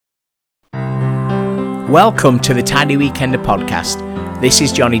Welcome to the Tidy Weekender podcast. This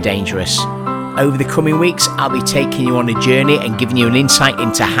is Johnny Dangerous. Over the coming weeks, I'll be taking you on a journey and giving you an insight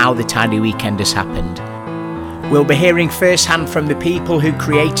into how the Tidy Weekend has happened. We'll be hearing firsthand from the people who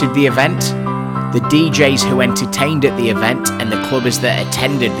created the event, the DJs who entertained at the event, and the clubbers that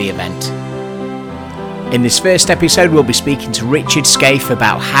attended the event. In this first episode, we'll be speaking to Richard Skaife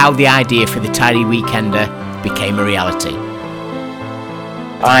about how the idea for the Tidy Weekender became a reality.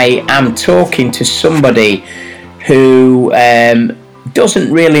 I am talking to somebody who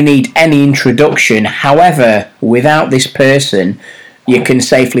doesn't really need any introduction. However, without this person, you can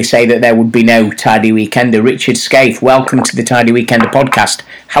safely say that there would be no Tidy Weekender. Richard Skaife, welcome to the Tidy Weekender podcast.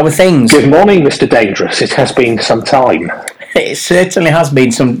 How are things? Good morning, Mr. Dangerous. It has been some time. It certainly has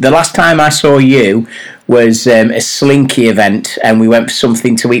been some. The last time I saw you was a Slinky event, and we went for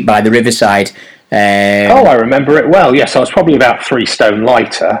something to eat by the riverside. I remember it well. Yes, I was probably about 3 stone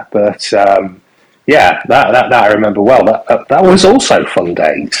lighter, but that I remember well. That was also fun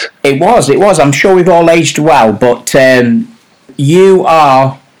days. It was. I'm sure we've all aged well, but you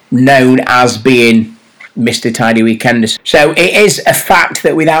are known as being Mr. Tidy Weekender. So it is a fact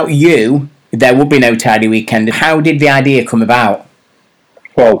that without you, there would be no Tidy Weekender. How did the idea come about?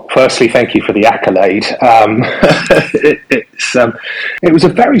 Well, firstly, thank you for the accolade. It was a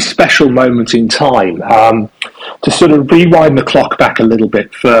very special moment in time. To sort of rewind the clock back a little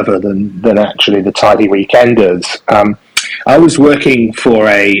bit further than actually the Tidy Weekenders, I was working for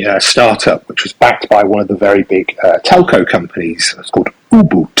a startup which was backed by one of the very big telco companies. It's called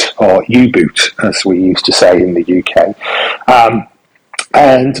U-Boot, or U-Boot, as we used to say in the UK.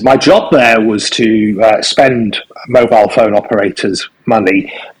 And my job there was to spend mobile phone operators'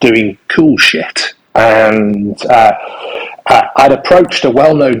 money doing cool shit. And I'd approached a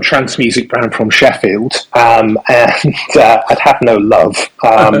well-known trance music brand from Sheffield, and I'd had no love.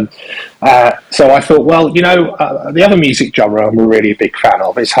 So I thought, well, the other music genre I'm really a big fan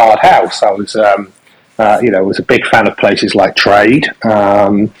of is hard house. I was was a big fan of places like Trade,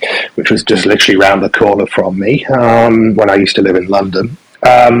 which was just literally round the corner from me when I used to live in London.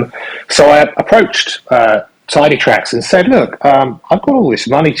 So I approached Tidy Tracks and said, look, I've got all this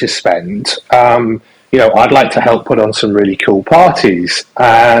money to spend. I'd like to help put on some really cool parties.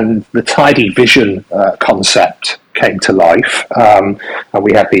 And the Tidy Vision concept came to life. And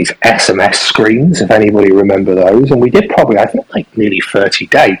we had these SMS screens, if anybody remember those. And we did probably, I think, like nearly 30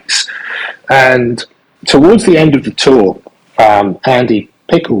 dates. And towards the end of the tour, Andy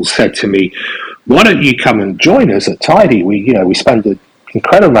Pickles said to me, why don't you come and join us at Tidy? We spend an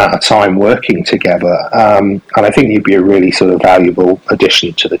incredible amount of time working together, and I think you'd be a really sort of valuable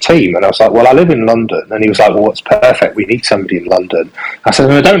addition to the team. And I was like, well, I live in London. And he was like, well, what's perfect? We need somebody in London. I said,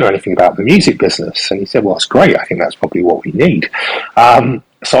 well, I don't know anything about the music business. And he said, well, that's great. I think that's probably what we need.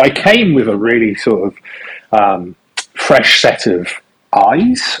 So I came with a really sort of fresh set of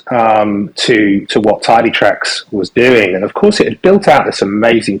eyes to what Tidy Tracks was doing. And of course it had built out this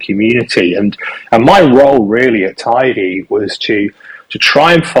amazing community, and my role really at Tidy was to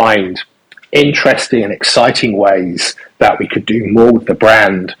try and find interesting and exciting ways that we could do more with the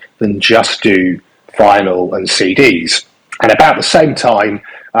brand than just do vinyl and CDs. And about the same time,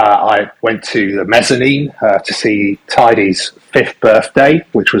 I went to the mezzanine to see Tidy's 5th birthday,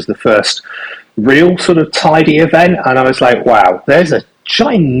 which was the first real sort of Tidy event. And I was like, wow, there's a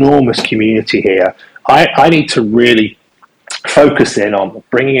ginormous community here. I need to really focus in on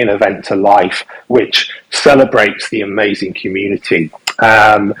bringing an event to life which celebrates the amazing community,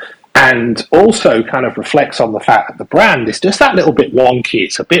 and also kind of reflects on the fact that the brand is just that little bit wonky.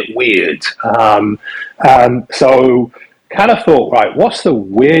 It's a bit weird. So kind of thought, right, what's the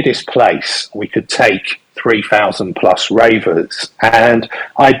weirdest place we could take 3,000 plus ravers? And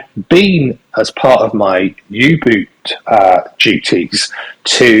I'd been, as part of my U-Boot duties,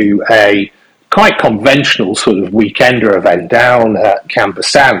 to a quite conventional sort of weekender event down at Canberra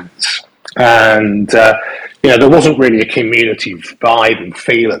Sands. And, there wasn't really a community vibe and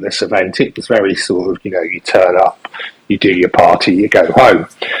feel at this event. It was very sort of, you turn up, you do your party, you go home.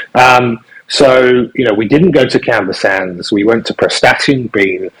 So, we didn't go to Canberra Sands. We went to Prestatyn,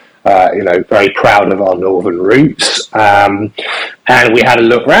 being, very proud of our northern roots. And we had a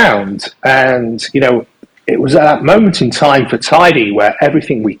look round, and, it was at that moment in time for Tidy where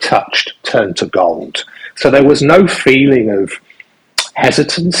everything we touched turned to gold. So there was no feeling of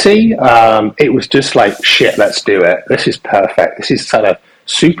hesitancy. It was just like, shit, let's do it. This is perfect. This is kind of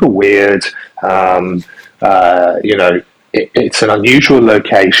super weird. It's an unusual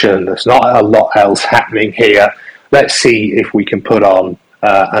location. There's not a lot else happening here. Let's see if we can put on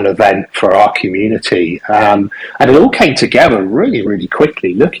an event for our community. And it all came together really, really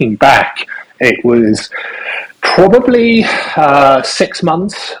quickly. Looking back, It was probably 6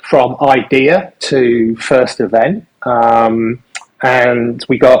 months from idea to first event, and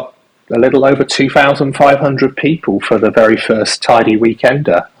we got a little over 2,500 people for the very first Tidy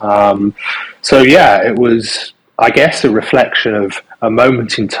Weekender. So yeah, it was, I guess, a reflection of a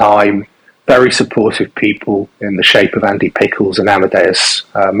moment in time, very supportive people in the shape of Andy Pickles and Amadeus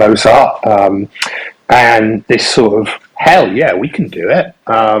Mozart, and this sort of, hell yeah, we can do it,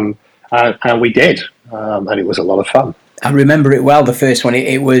 and we did, and it was a lot of fun. I remember it well, the first one.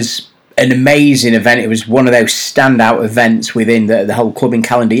 It was an amazing event. It was one of those standout events within the whole clubbing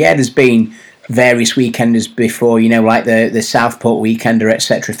calendar. Yeah, there's been various weekenders before, like the Southport Weekender,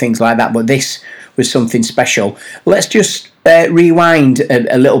 etc., things like that, but this was something special. Let's just rewind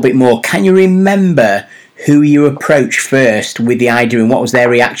a little bit more. Can you remember who you approached first with the idea, and what was their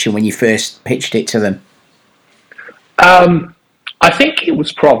reaction when you first pitched it to them? I think it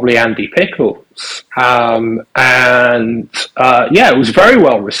was probably Andy Pickles, and it was very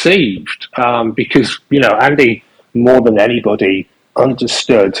well received, because Andy, more than anybody,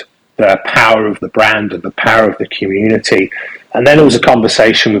 understood the power of the brand and the power of the community. And then there was a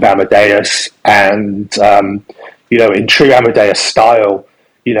conversation with Amadeus, and in true Amadeus style,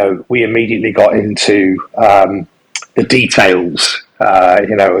 we immediately got into the details.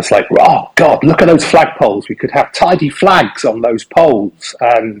 It's like, oh God, look at those flagpoles. We could have tidy flags on those poles,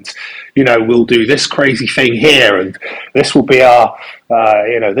 and we'll do this crazy thing here, and this will be our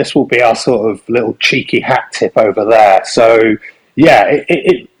sort of little cheeky hat tip over there. So yeah,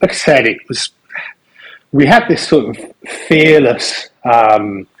 it like I said, we had this sort of fearless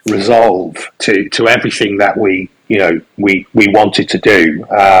resolve to everything that we wanted to do,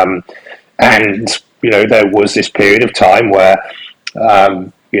 and there was this period of time where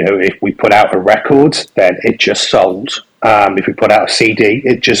if we put out a record, then it just sold. If we put out a CD,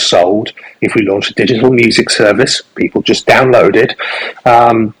 it just sold. If we launched a digital music service, people just downloaded.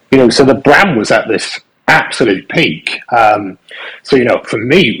 So the brand was at this absolute peak. So for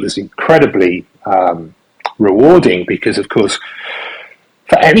me, it was incredibly rewarding, because, of course,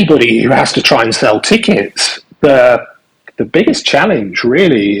 for anybody who has to try and sell tickets, the biggest challenge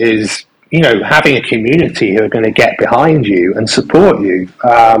really is having a community who are going to get behind you and support you.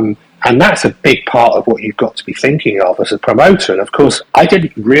 And that's a big part of what you've got to be thinking of as a promoter. And of course, I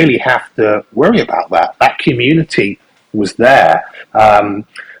didn't really have to worry about that. That community was there.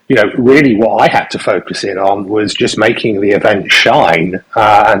 Really what I had to focus in on was just making the event shine,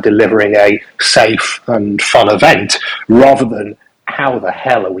 and delivering a safe and fun event, rather than how the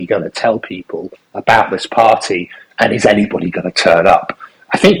hell are we going to tell people about this party, and is anybody going to turn up?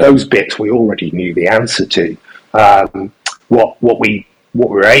 I think those bits we already knew the answer to. What we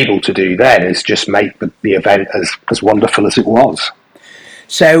were able to do then is just make the event as wonderful as it was.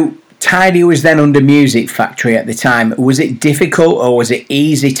 So Tidy was then under Music Factory at the time. Was it difficult, or was it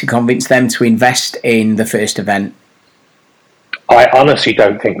easy to convince them to invest in the first event? I honestly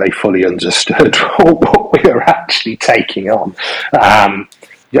don't think they fully understood what we were actually taking on.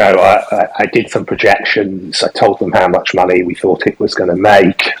 I did some projections. I told them how much money we thought it was going to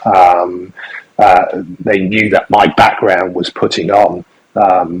make. They knew that my background was putting on,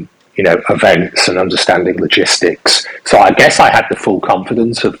 events and understanding logistics. So I guess I had the full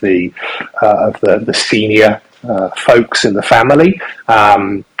confidence of the senior folks in the family.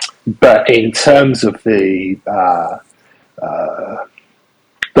 But in terms of the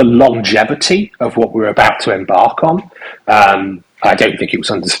longevity of what we were about to embark on, I don't think it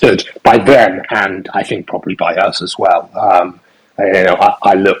was understood by them, and I think probably by us as well.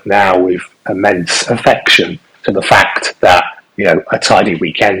 I look now with immense affection to the fact that a Tidy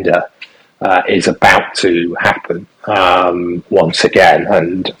Weekender is about to happen once again,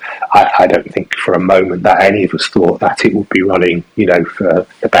 and I don't think for a moment that any of us thought that it would be running, for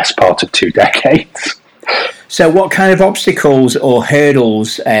the best part of 2 decades. So what kind of obstacles or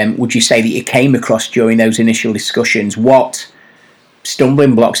hurdles would you say that you came across during those initial discussions? What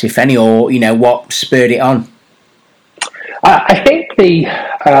stumbling blocks, if any, or what spurred it on? I think the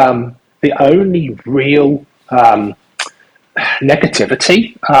only real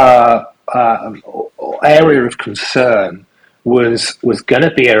negativity or area of concern was going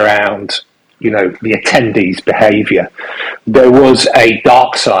to be around the attendees' behaviour. There was a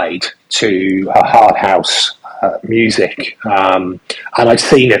dark side to hard house music, and I've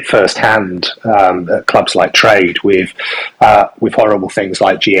seen it firsthand at clubs like Trade with horrible things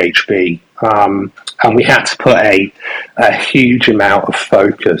like GHB, and we had to put a huge amount of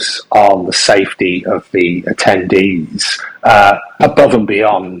focus on the safety of the attendees, above and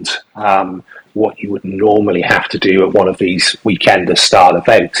beyond what you would normally have to do at one of these weekender style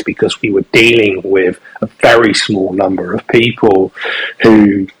events, because we were dealing with a very small number of people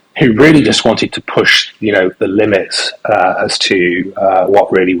who really just wanted to push, the limits as to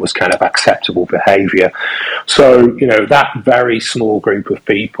what really was kind of acceptable behaviour. So, that very small group of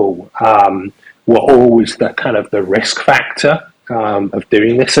people were always the risk factor of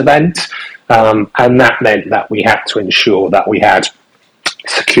doing this event, and that meant that we had to ensure that we had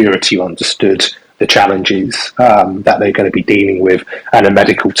security who understood the challenges that they're going to be dealing with, and a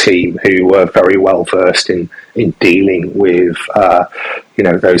medical team who were very well versed in dealing with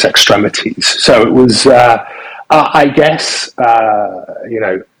those extremities. So it was I guess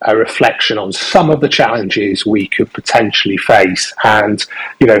a reflection on some of the challenges we could potentially face, and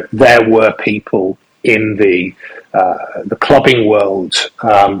there were people in the clubbing world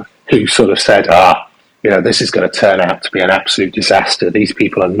who sort of said, this is going to turn out to be an absolute disaster. These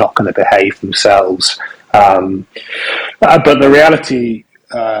people are not going to behave themselves. But the reality,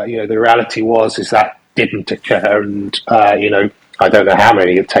 is that didn't occur, and I don't know how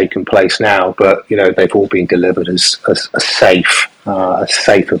many have taken place now, but they've all been delivered as safe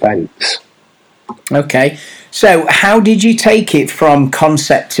events. Okay, so how did you take it from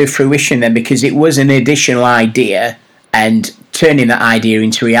concept to fruition then? Because it was an additional idea, and turning that idea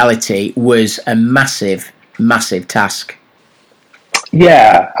into reality was a massive task.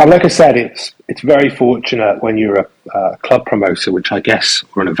 Yeah, and like I said, it's very fortunate when you're a club promoter, which I guess,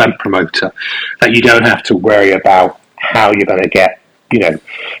 or an event promoter, that you don't have to worry about how you're going to get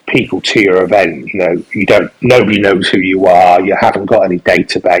people to your event. Nobody knows who you are. You haven't got any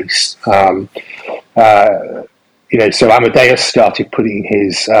database. So Amadeus started putting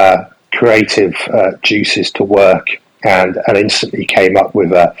his creative juices to work, and instantly came up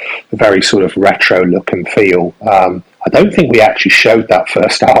with a very sort of retro look and feel. I don't think we actually showed that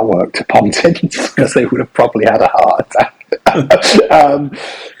first artwork to Pontins, because they would have probably had a heart attack.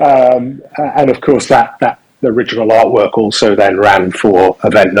 And of course, that the original artwork also then ran for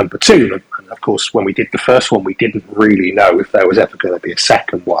event number 2. And of course, when we did the first one, we didn't really know if there was ever going to be a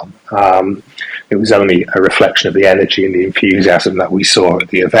second one. It was only a reflection of the energy and the enthusiasm that we saw at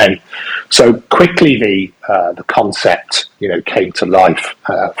the event. So quickly, the concept, came to life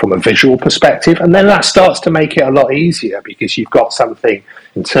from a visual perspective, and then that starts to make it a lot easier, because you've got something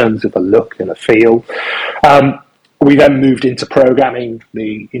in terms of a look and a feel. We then moved into programming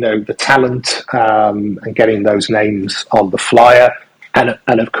the talent and getting those names on the flyer. And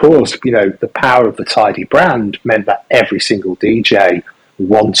of course, the power of the Tidy brand meant that every single DJ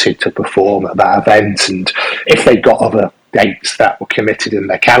wanted to perform at that event. And if they got other dates that were committed in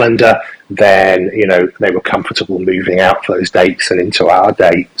their calendar, then, they were comfortable moving out for those dates and into our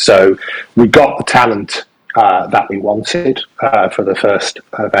date. So we got the talent that we wanted for the first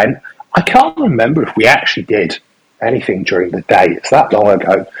event. I can't remember if we actually did anything during the day. It's that long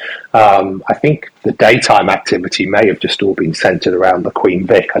ago. I think the daytime activity may have just all been centered around the Queen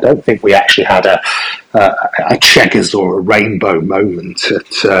Vic. I don't think we actually had a checkers or a rainbow moment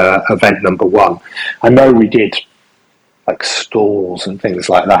at event number 1. I know we did like stalls and things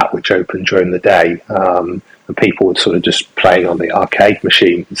like that, which opened during the day, and people were sort of just playing on the arcade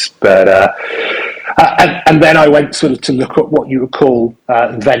machines. But and then I went sort of to look at what you would call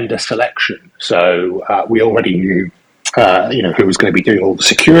vendor selection. So we already knew, who was going to be doing all the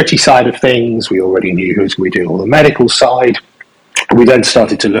security side of things. We already knew who was going to be doing all the medical side. We then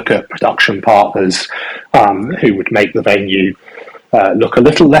started to look at production partners who would make the venue look a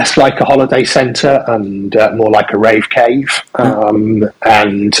little less like a holiday centre and more like a rave cave,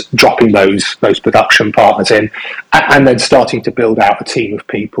 and dropping those production partners in, and then starting to build out a team of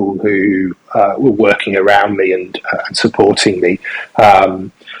people who were working around me and supporting me,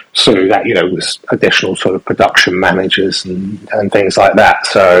 so that was additional sort of production managers and things like that.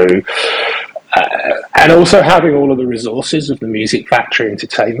 So and also having all of the resources of the Music Factory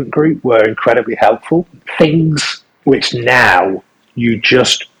Entertainment Group were incredibly helpful. Things which now you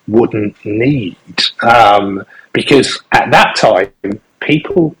just wouldn't need, because at that time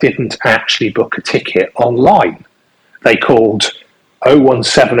people didn't actually book a ticket online. They called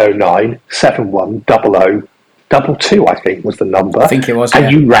 01709 7100 22, I think was the number. I think it was, and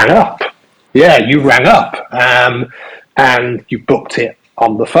yeah. You rang up. Yeah, you rang up, and you booked it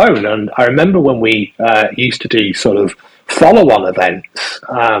on the phone. And I remember when we used to do sort of follow-on events,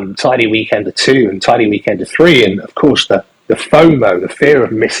 Tidy Weekender 2 and Tidy Weekender 3, and of course the FOMO, the fear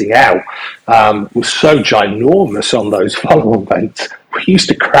of missing out, was so ginormous on those follow-on events. We used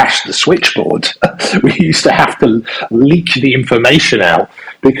to crash the switchboard. We used to have to leak the information out,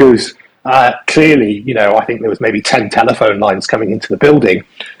 because clearly, I think there was maybe 10 telephone lines coming into the building,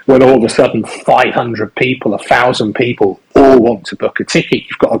 when all of a sudden 500 people, 1,000 people all want to book a ticket.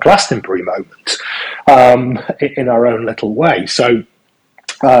 You've got a Glastonbury moment in our own little way. So,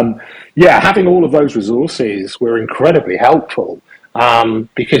 having all of those resources were incredibly helpful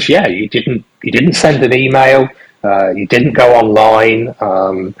because, you didn't send an email, you didn't go online.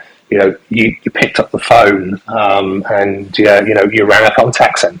 You picked up the phone and you ran a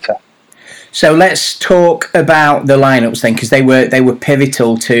contact centre. So let's talk about the lineups then, because they were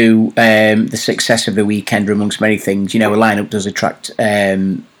pivotal to the success of the weekend, amongst many things. A lineup does attract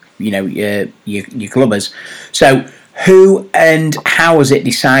your clubbers. So who and how was it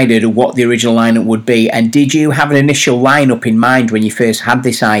decided what the original lineup would be, and did you have an initial lineup in mind when you first had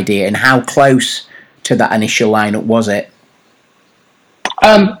this idea, and how close to that initial lineup was it?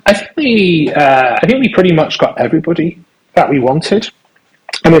 I think we pretty much got everybody that we wanted.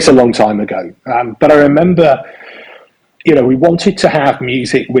 And it's a long time ago. But I remember, we wanted to have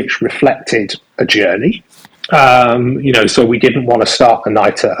music which reflected a journey. So we didn't want to start the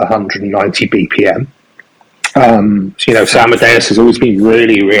night at 190 BPM. So Amadeus has always been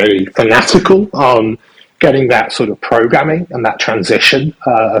really, really fanatical on getting that sort of programming and that transition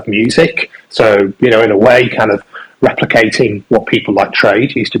of music. So, in a way, kind of replicating what people like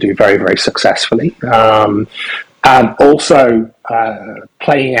Trade used to do very, very successfully. And also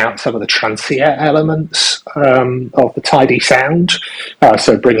playing out some of the trancier elements of the tidy sound.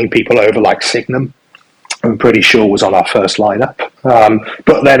 So bringing people over like Signum, I'm pretty sure was on our first lineup.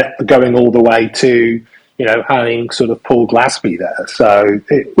 But then going all the way to, having sort of Paul Glasby there. So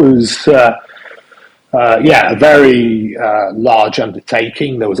it was, a very large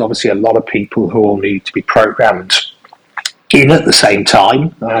undertaking. There was obviously a lot of people who all needed to be programmed in at the same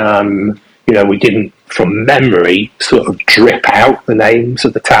time. We didn't, from memory, sort of drip out the names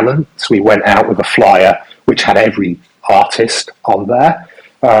of the talents. We went out with a flyer which had every artist on there.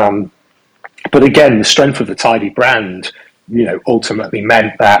 But again, the strength of the Tidy brand, ultimately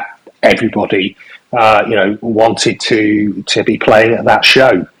meant that everybody, wanted to be playing at that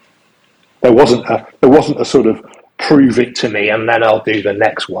show. There wasn't a sort of prove it to me and then I'll do the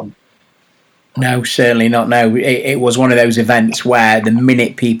next one. No, certainly not. No, it was one of those events where the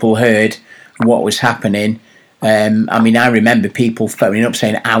minute people heard what was happening, I remember people phoning up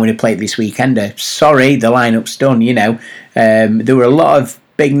saying, I want to play this weekender. Sorry, the lineup's done, There were a lot of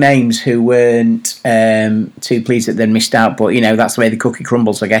big names who weren't too pleased that they'd missed out, but, that's the way the cookie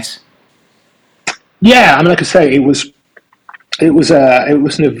crumbles, I guess. Yeah, like I say, it was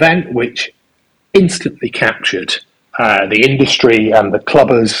an event which instantly captured the industry and the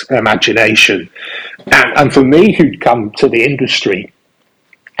clubbers' imagination. And for me, who'd come to the industry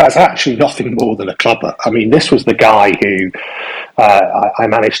as actually nothing more than a clubber. This was the guy who I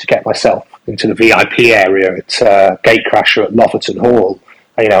managed to get myself into the VIP area at Gatecrasher at Loverton Hall,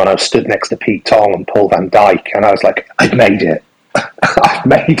 and I was stood next to Pete Tong and Paul Van Dyke, and I was like, I've made it. I've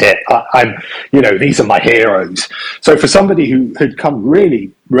made it. I'm, these are my heroes. So for somebody who had come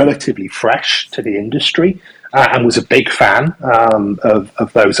really relatively fresh to the industry and was a big fan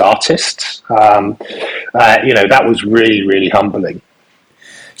of those artists, that was really, really humbling.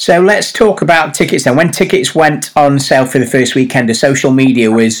 So let's talk about tickets then. When tickets went on sale for the first weekend, social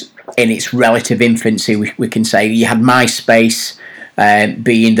media was in its relative infancy, we can say. You had MySpace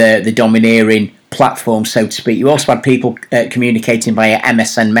being the domineering platform, so to speak. You also had people communicating via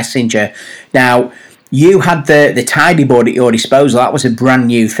MSN Messenger. Now, you had the Tidy board at your disposal. That was a brand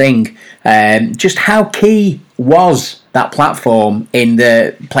new thing. Just how key was that platform in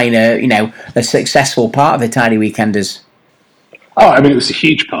playing a successful part of the Tidy Weekenders? Oh, it was a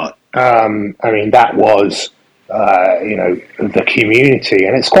huge part. That was, the community.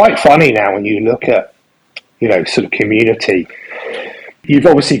 And it's quite funny now when you look at, sort of community. You've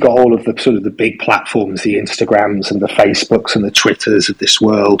obviously got all of the sort of the big platforms, the Instagrams and the Facebooks and the Twitters of this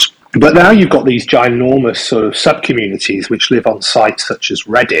world. But now you've got these ginormous sort of sub-communities which live on sites such as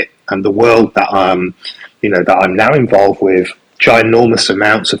Reddit, and the world that I'm now involved with, ginormous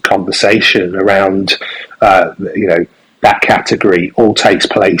amounts of conversation around, that category all takes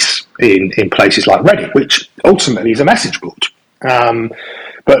place in places like Reddit, which ultimately is a message board.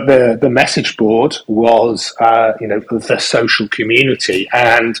 But the message board was, the social community,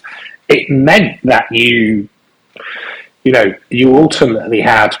 and it meant that you ultimately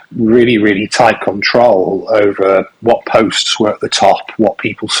had really, really tight control over what posts were at the top, what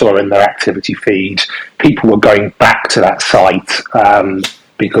people saw in their activity feed. People were going back to that site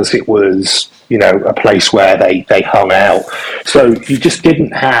because it was, a place where they hung out. So you just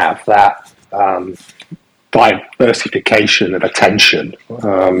didn't have that diversification of attention,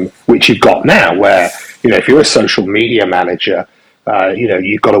 which you've got now, where, if you're a social media manager,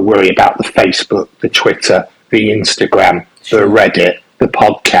 You've got to worry about the Facebook, the Twitter, the Instagram, the Reddit, the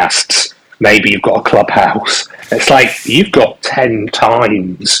podcasts. Maybe you've got a Clubhouse. It's like you've got 10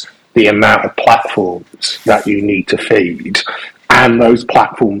 times the amount of platforms that you need to feed. And those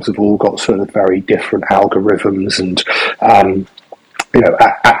platforms have all got sort of very different algorithms and,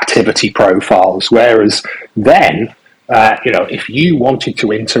 activity profiles. Whereas then, if you wanted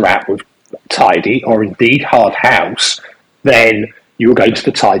to interact with Tidy or indeed Hard House, then you were going to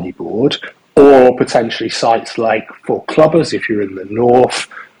the Tidy board or potentially sites like For Clubbers if you're in the north,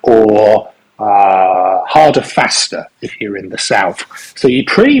 or Harder Faster if you're in the south. So you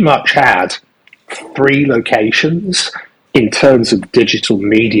pretty much had 3 locations in terms of digital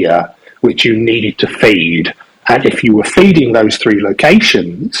media which you needed to feed. And if you were feeding those 3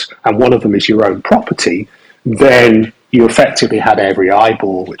 locations, and one of them is your own property, then you effectively had every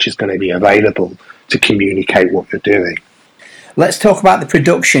eyeball which is going to be available to communicate what you're doing. Let's talk about the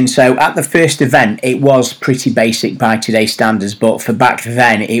production. So at the first event, it was pretty basic by today's standards, but for back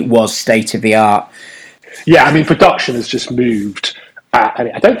then, it was state-of-the-art. Yeah, I mean, production has just moved.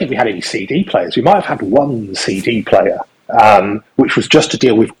 I don't think we had any CD players. We might have had one CD player, which was just to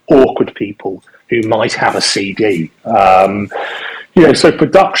deal with awkward people who might have a CD. So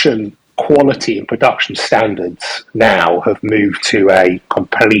production quality and production standards now have moved to a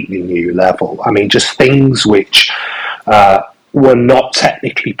completely new level. I mean, just things which were not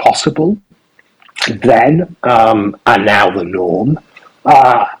technically possible then are now the norm.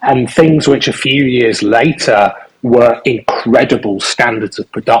 And things which a few years later were incredible standards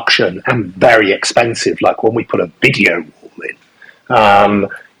of production and very expensive, like when we put a video wall in.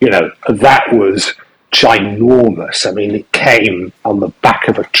 That was ginormous. I mean, it came on the back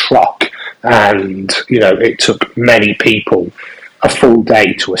of a truck and, it took many people a full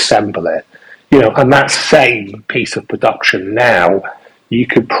day to assemble it. And that same piece of production now, you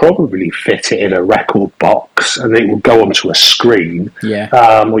could probably fit it in a record box and it would go onto a screen. Yeah.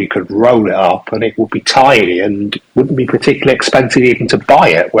 Or you could roll it up and it would be tiny and wouldn't be particularly expensive even to buy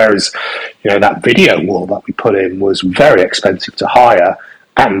it. Whereas, that video wall that we put in was very expensive to hire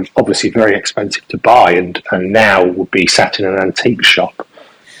and obviously very expensive to buy, and now would be sat in an antique shop.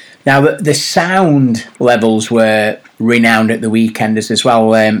 Now, the sound levels were renowned at the Weekenders as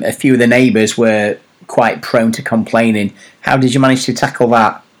well. A few of the neighbours were quite prone to complaining. How did you manage to tackle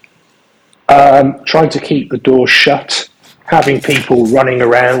that? Trying to keep the doors shut, having people running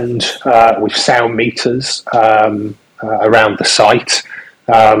around with sound meters around the site.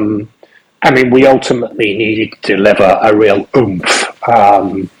 We ultimately needed to deliver a real oomph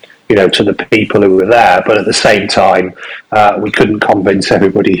to the people who were there, but at the same time, we couldn't convince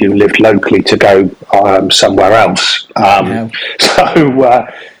everybody who lived locally to go somewhere else.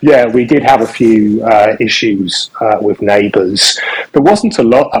 We did have a few issues with neighbours. There wasn't a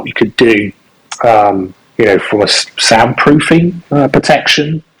lot that we could do, from a soundproofing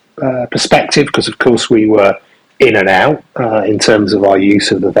protection perspective, because of course we were in and out in terms of our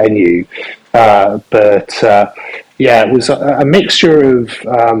use of the venue. It was a mixture of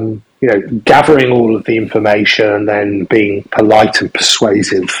gathering all of the information and then being polite and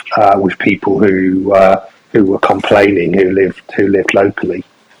persuasive with people who were complaining, who lived locally.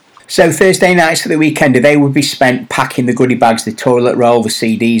 So Thursday nights at the weekend, they would be spent packing the goodie bags, the toilet roll, the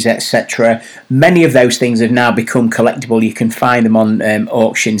CDs, etc. Many of those things have now become collectible. You can find them on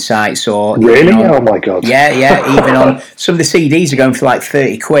auction sites or... Really? Oh my God. Yeah, even on... Some of the CDs are going for like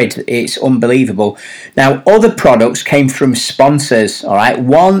 30 quid. It's unbelievable. Now, other products came from sponsors, all right?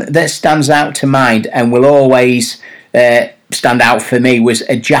 One that stands out to mind and will always... stand out for me was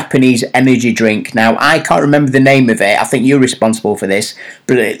a Japanese energy drink. Now, I can't remember the name of it. I think you're responsible for this,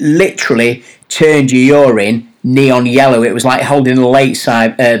 but it literally turned your urine neon yellow. It was like holding a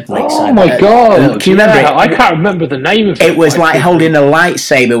lightsaber. Oh my God! Can you remember it? I can't remember the name of it. It was like holding a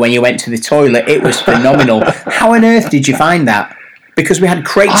lightsaber when you went to the toilet. It was phenomenal. How on earth did you find that? Because we had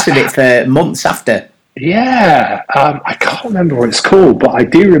crates of it for months after. Yeah, I can't remember what it's called, but I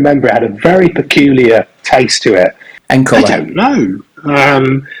do remember it had a very peculiar taste to it. And colour. I don't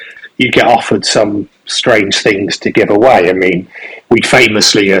know. You get offered some strange things to give away. I mean, we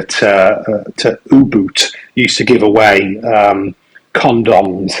famously at U-Boot used to give away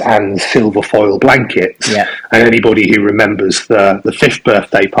condoms and silver foil blankets. Yeah. And anybody who remembers the 5th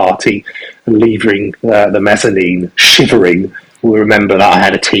birthday party and leaving the mezzanine shivering will remember that I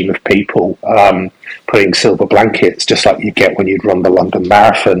had a team of people putting silver blankets, just like you get when you'd run the London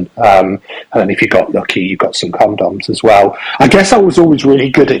Marathon. And then if you got lucky, you got some condoms as well. I guess I was always really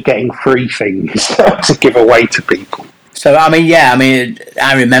good at getting free things to give away to people. So, I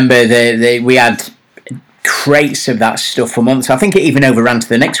remember we had crates of that stuff for months. I think it even overran to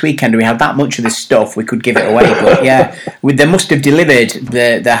the next weekend. We had that much of the stuff we could give it away. But yeah, they must have delivered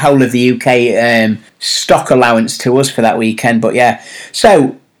the whole of the UK stock allowance to us for that weekend. But yeah,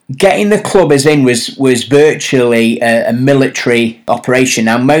 so getting the clubbers in was virtually a military operation.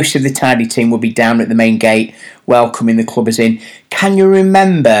 Now, most of the Tidy team will be down at the main gate welcoming the clubbers in. Can you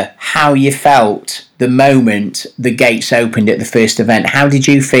remember how you felt the moment the gates opened at the first event? How did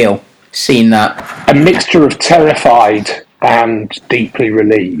you feel seeing that? A mixture of terrified and deeply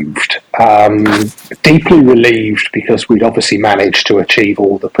relieved. Deeply relieved because we'd obviously managed to achieve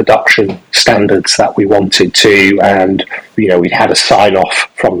all the production standards that we wanted to, and we'd had a sign off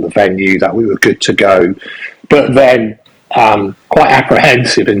from the venue that we were good to go. But then quite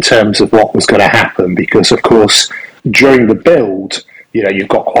apprehensive in terms of what was going to happen, because of course during the build, you've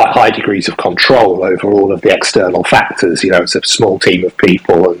got quite high degrees of control over all of the external factors. It's a small team of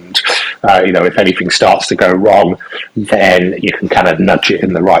people, and if anything starts to go wrong, then you can kind of nudge it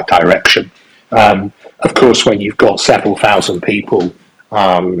in the right direction. Of course, when you've got several thousand people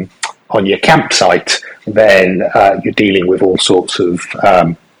on your campsite, then you're dealing with all sorts of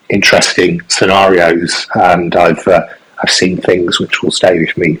interesting scenarios, and I've seen things which will stay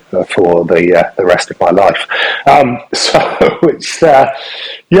with me for the rest of my life. So it's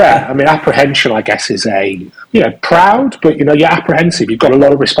apprehension, I guess, is proud, but you're apprehensive. You've got a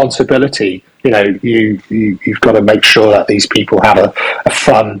lot of responsibility. You've got to make sure that these people have a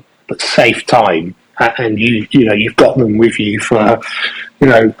fun but safe time, and you've got them with you for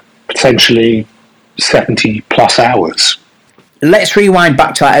potentially 70 plus hours. Let's rewind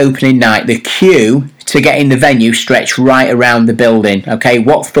back to that opening night. The queue to get in the venue stretched right around the building. Okay,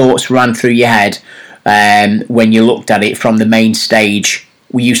 what thoughts ran through your head when you looked at it from the main stage?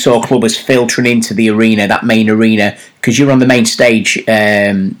 You saw clubbers filtering into the arena, that main arena, because you were on the main stage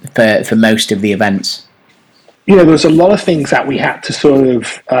for most of the events. There was a lot of things that we had to sort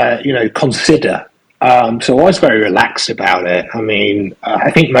of consider. So I was very relaxed about it. I mean,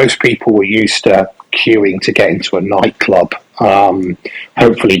 I think most people were used to queuing to get into a nightclub.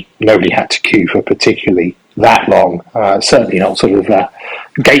 Hopefully nobody had to queue for particularly that long. Certainly not sort of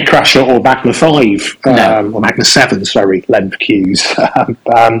Gatecrasher or Magna 5, or Magna 7, length queues.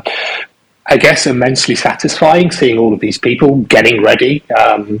 I guess immensely satisfying seeing all of these people getting ready.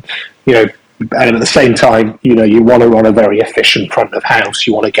 And at the same time, you want to run a very efficient front of house.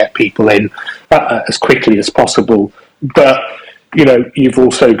 You want to get people in as quickly as possible. But, you've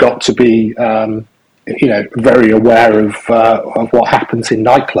also got to be, very aware of what happens in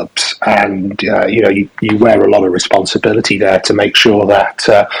nightclubs. And, you wear a lot of responsibility there to make sure that,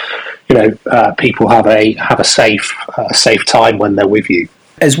 people have a safe time when they're with you.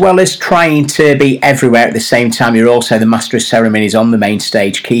 As well as trying to be everywhere at the same time, you're also the master of ceremonies on the main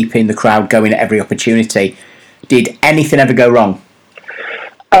stage, keeping the crowd going at every opportunity. Did anything ever go wrong?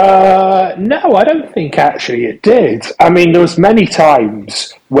 No, I don't think actually it did. I mean, there was many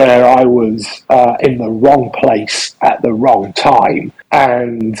times where I was in the wrong place at the wrong time,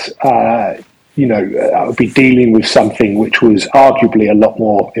 and I would be dealing with something which was arguably a lot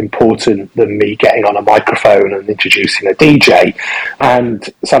more important than me getting on a microphone and introducing a DJ. And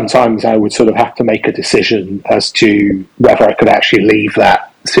sometimes I would sort of have to make a decision as to whether I could actually leave that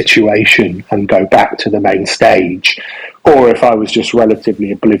situation and go back to the main stage, or if I was just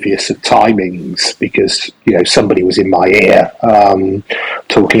relatively oblivious of timings because somebody was in my ear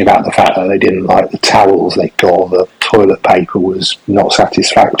talking about the fact that they didn't like the towels they got, or the toilet paper was not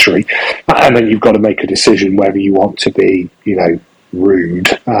satisfactory, and then you've got to make a decision whether you want to be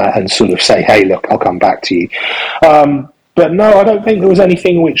rude and sort of say, hey, look, I'll come back to you. But no, I don't think there was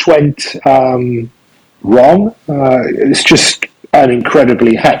anything which went wrong. It's just an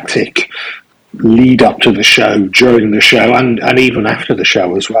incredibly hectic lead up to the show, during the show, and even after the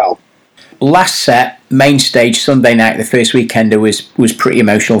show as well. Last set, main stage, Sunday night, the first weekender was pretty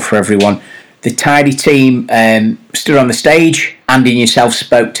emotional for everyone. The Tidy team stood on the stage. Andy and yourself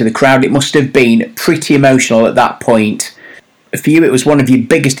spoke to the crowd. It must have been pretty emotional at that point. For you, it was one of your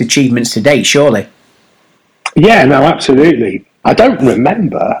biggest achievements to date, surely? Yeah, no, absolutely. I don't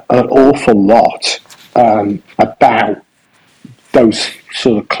remember an awful lot about those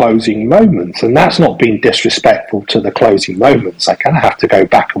sort of closing moments, and that's not being disrespectful to the closing moments. I kind of have to go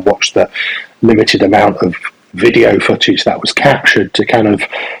back and watch the limited amount of video footage that was captured to kind of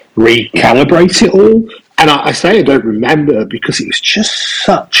recalibrate it all. And I say I don't remember because it was just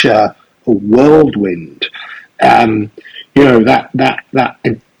such a whirlwind. That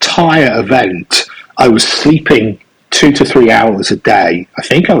entire event, I was sleeping 2 to 3 hours a day. I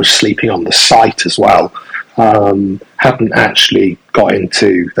think I was sleeping on the site as well. Hadn't actually got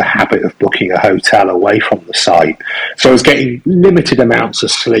into the habit of booking a hotel away from the site. So I was getting limited amounts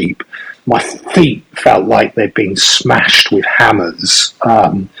of sleep. My feet felt like they'd been smashed with hammers,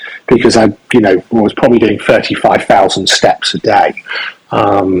 because I was probably doing 35,000 steps a day.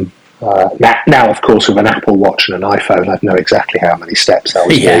 Now, of course, with an Apple Watch and an iPhone, I'd know exactly how many steps I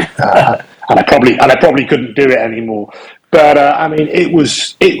was doing, and I probably couldn't do it anymore. But it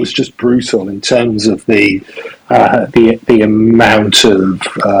was just brutal in terms of the amount of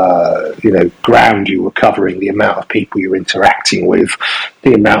ground you were covering, the amount of people you're interacting with,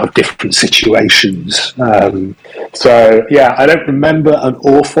 the amount of different situations. So yeah, I don't remember an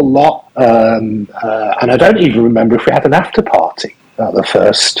awful lot, and I don't even remember if we had an after party at the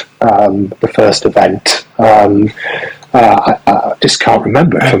first event. I just can't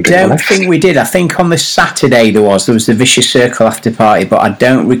remember. If I'm being honest. Think we did. I think on the Saturday there was the Vicious Circle after party, but I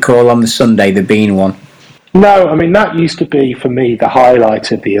don't recall on the Sunday there being one. No, I mean, that used to be for me the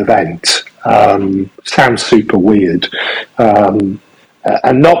highlight of the event. Sounds super weird, and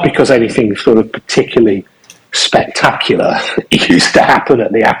not because anything sort of particularly spectacular used to happen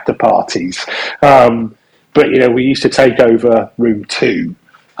at the after parties. But we used to take over room 2,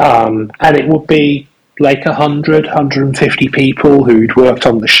 and it would be like 150 people who'd worked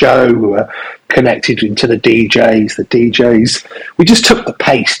on the show, who were connected into the DJs. We just took the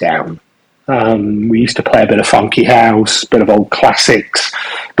pace down. We used to play a bit of funky house, a bit of old classics,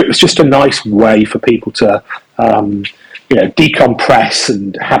 but it was just a nice way for people to, decompress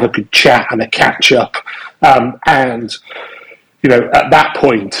and have a good chat and a catch up. And at that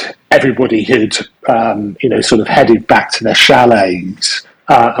point, everybody had, sort of headed back to their chalets.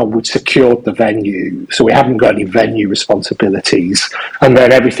 And we'd secured the venue, so we haven't got any venue responsibilities. And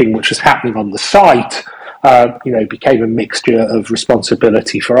then everything which was happening on the site, became a mixture of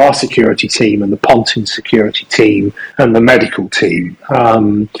responsibility for our security team and the Pontins security team and the medical team.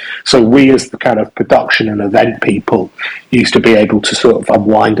 So we, as the kind of production and event people, used to be able to sort of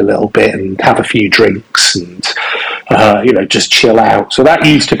unwind a little bit and have a few drinks and, just chill out. So that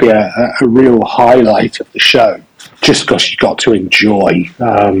used to be a real highlight of the show, just because you got to enjoy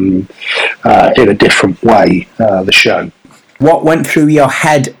in a different way the show. What went through your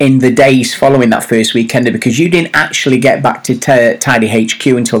head in the days following that first weekend? Because you didn't actually get back to Tidy HQ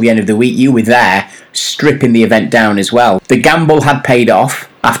until the end of the week. You were there stripping the event down as well. The gamble had paid off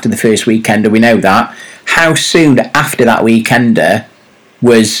after the first weekender, we know that. How soon after that weekender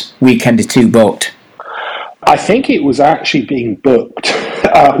was Weekender 2 booked? I think it was actually being booked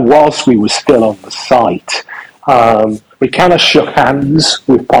whilst we were still on the site. We kind of shook hands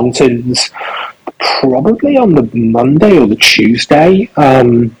with Pontins probably on the Monday or the Tuesday,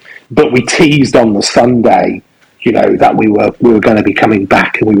 but we teased on the Sunday, that we were going to be coming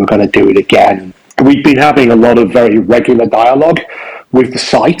back and we were going to do it again. We'd been having a lot of very regular dialogue with the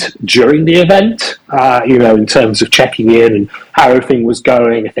site during the event, in terms of checking in and how everything was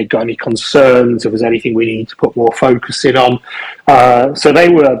going, if they'd got any concerns, if there's anything we need to put more focus in on. So they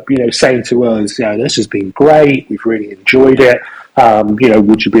were, saying to us, this has been great, we've really enjoyed it.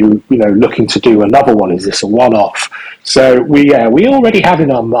 Would you be, looking to do another one? Is this a one-off? So we already had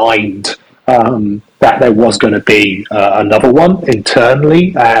in our mind that there was going to be another one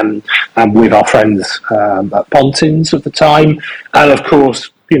internally, and with our friends at Pontins at the time. And of course,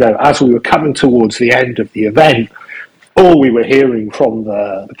 as we were coming towards the end of the event, all we were hearing from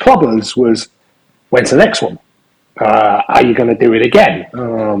the clubbers was, when's the next one? Are you going to do it again?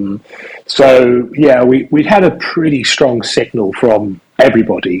 We'd had a pretty strong signal from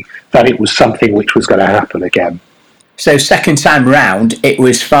everybody that it was something which was going to happen again. So second time round, it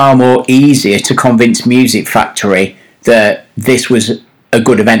was far more easier to convince Music Factory that this was a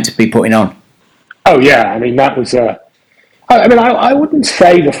good event to be putting on. Oh yeah, I mean that was I wouldn't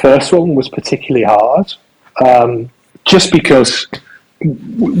say the first one was particularly hard, just because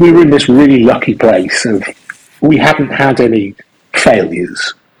we were in this really lucky place of we hadn't had any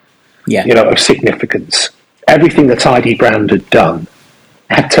failures, of significance. Everything the Tidy brand had done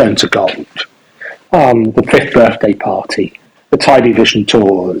had turned to gold. The 5th birthday party, the Tidy Vision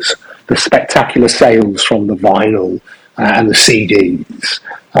tours, the spectacular sales from the vinyl and the CDs.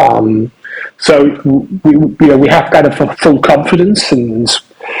 So we have kind of full confidence, and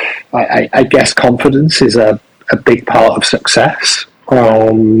I guess confidence is a big part of success.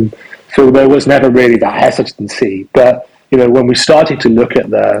 So there was never really that hesitancy. But, when we started to look at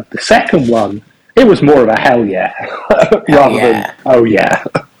the second one, it was more of a hell yeah, rather than, oh yeah.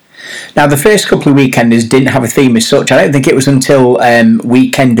 Now, the first couple of weekenders didn't have a theme as such. I don't think it was until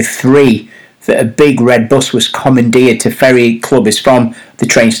Weekender 3 that a big red bus was commandeered to ferry clubbers from the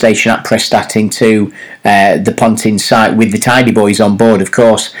train station at Prestatyn to the Pontins site with the Tidy Boys on board, of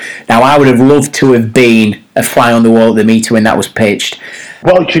course. Now, I would have loved to have been a fly on the wall at the meter when that was pitched.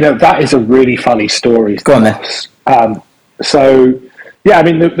 Well, that is a really funny story. Go on then. Yeah, I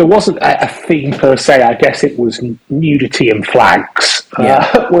mean, there wasn't a theme per se. I guess it was nudity and flags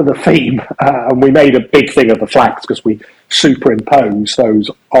were the theme. And we made a big thing of the flags because we superimposed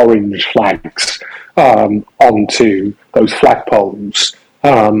those orange flags onto those flagpoles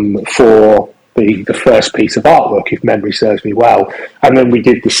for the first piece of artwork, if memory serves me well. And then we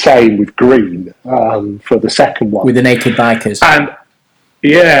did the same with green for the second one. With the naked bikers.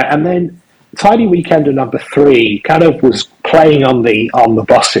 And then Tidy Weekender number 3 kind of was playing on the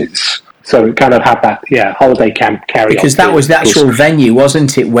buses. So it kind of had that, holiday camp carry on. Because that was the actual venue,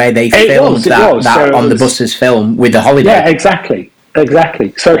 wasn't it, where they filmed that so on the buses film with the holiday? Yeah, exactly.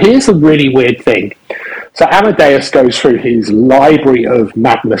 So here's a really weird thing. So Amadeus goes through his library of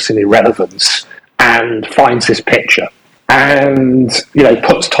madness and irrelevance and finds this picture and,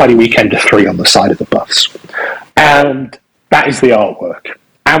 puts Tidy Weekender 3 on the side of the bus. And that is the artwork.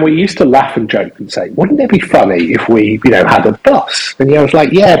 And we used to laugh and joke and say, wouldn't it be funny if we, had a bus? And I was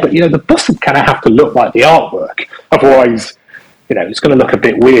like, yeah, but, the bus would kind of have to look like the artwork. Otherwise, it's going to look a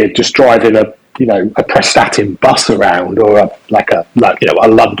bit weird just driving a Prestatyn bus around or a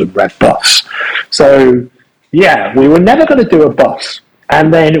London red bus. So, yeah, we were never going to do a bus.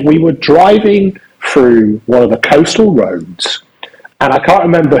 And then we were driving through one of the coastal roads. And I can't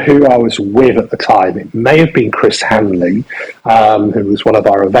remember who I was with at the time. It may have been Chris Hanley, who was one of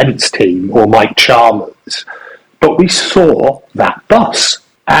our events team, or Mike Chalmers. But we saw that bus.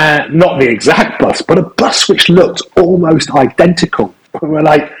 Not the exact bus, but a bus which looked almost identical. We were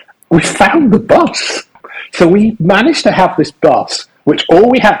like, we found the bus. So we managed to have this bus, which all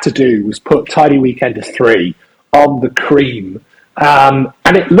we had to do was put Tidy Weekender 3 on the cream. And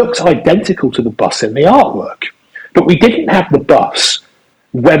it looked identical to the bus in the artwork. But we didn't have the bus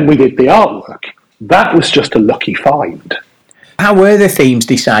when we did the artwork. That was just a lucky find. How were the themes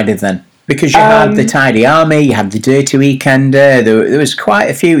decided then? Because you had the Tidy Army, you had the Dirty Weekender, there was quite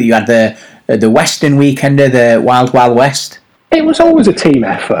a few. You had the Western Weekender, the Wild Wild West. It was always a team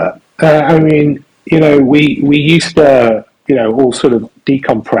effort. We used to, all sort of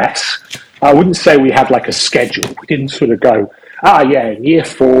decompress. I wouldn't say we had like a schedule. We didn't sort of go, in year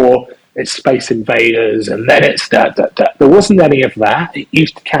 4... it's Space Invaders, and then it's that. There wasn't any of that. It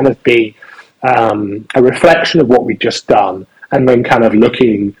used to kind of be a reflection of what we'd just done, and then kind of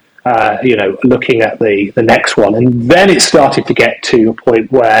looking at the next one. And then it started to get to a point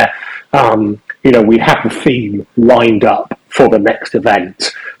where, we'd have the theme lined up for the next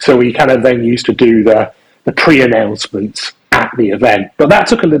event. So we kind of then used to do the pre-announcements at the event. But that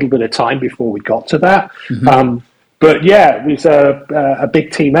took a little bit of time before we got to that. Mm-hmm. But yeah, it was a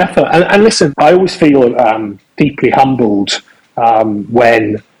big team effort. And listen, I always feel deeply humbled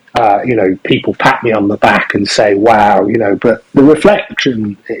when, people pat me on the back and say, wow, but the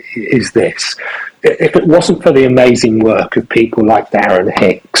reflection is this. If it wasn't for the amazing work of people like Darren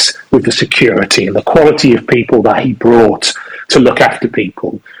Hicks with the security and the quality of people that he brought to look after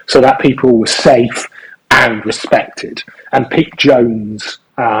people so that people were safe and respected, and Pete Jones,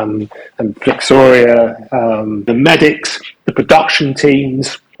 and Victoria, the medics, the production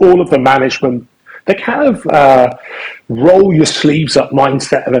teams, all of the management, the kind of roll your sleeves up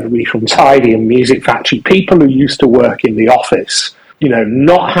mindset of everybody from Tidy and Music Factory, people who used to work in the office,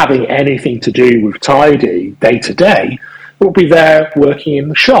 not having anything to do with Tidy day to day, will be there working in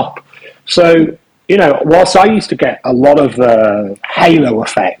the shop. So, whilst I used to get a lot of halo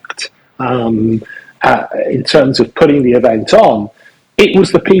effect in terms of putting the event on, it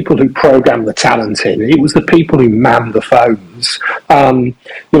was the people who programmed the talent in. It was the people who manned the phones.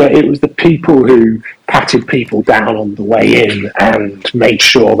 It was the people who patted people down on the way in and made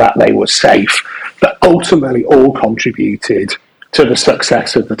sure that they were safe, that ultimately all contributed to the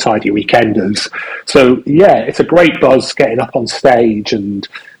success of the Tidy Weekenders. So, yeah, it's a great buzz getting up on stage and,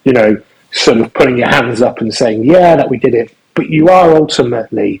 sort of putting your hands up and saying, yeah, that we did it. But you are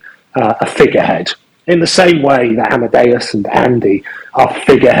ultimately a figurehead, in the same way that Amadeus and Andy are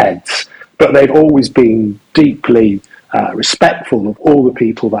figureheads, but they've always been deeply respectful of all the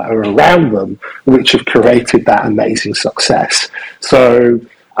people that are around them, which have created that amazing success. So,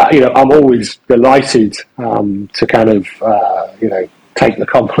 I'm always delighted to kind of, take the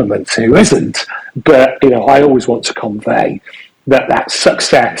compliments who isn't, but, I always want to convey that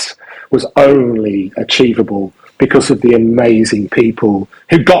success was only achievable because of the amazing people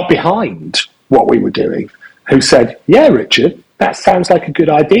who got behind what we were doing, who said, yeah, Richard, that sounds like a good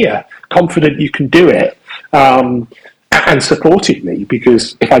idea. Confident you can do it. And supported me,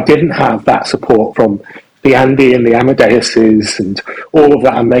 because if I didn't have that support from the Andy and the Amadeuses and all of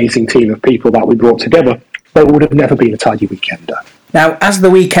that amazing team of people that we brought together, there would have never been a Tidy Weekender. Now, as the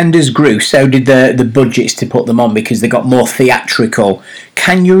Weekenders grew, so did the budgets to put them on, because they got more theatrical.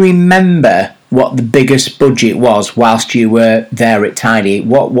 Can you remember what the biggest budget was whilst you were there at Tidy?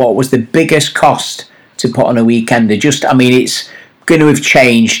 What was the biggest cost to put on a Weekender? It's going to have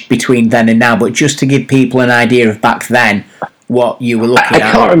changed between then and now, but just to give people an idea of back then, what you were looking at.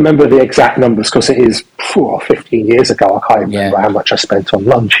 I can't remember the exact numbers because it is 15 years ago. I can't remember how much I spent on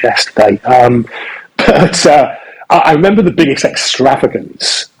lunch yesterday. But I remember the biggest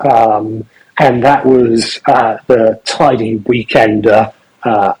extravagance, and that was the Tidy Weekender,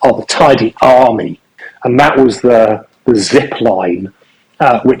 or the Tidy Army, and that was the zip line,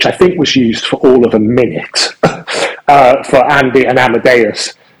 which I think was used for all of a minute for Andy and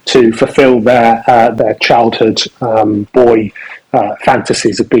Amadeus to fulfil their childhood boy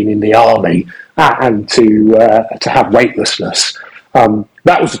fantasies of being in the army and to have weightlessness.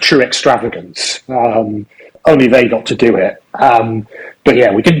 That was a true extravagance. Only they got to do it. But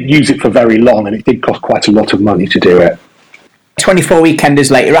yeah, we didn't use it for very long, and it did cost quite a lot of money to do it. 24 Weekenders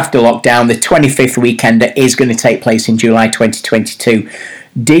later, after lockdown, the 25th Weekender is going to take place in July 2022.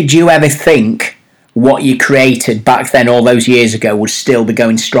 Did you ever think what you created back then, all those years ago, would still be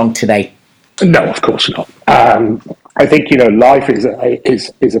going strong today? No, of course not. I think life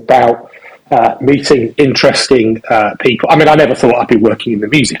is about meeting interesting people. I mean, I never thought I'd be working in the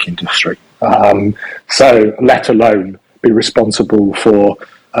music industry, so let alone be responsible for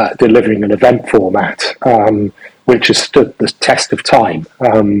delivering an event format which has stood the test of time.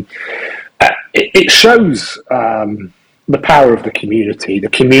 It shows the power of the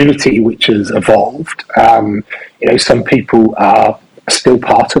community which has evolved. Some people are still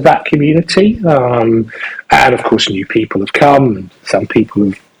part of that community, and of course new people have come, and some people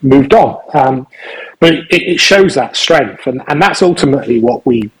have moved on. But it shows that strength, and that's ultimately what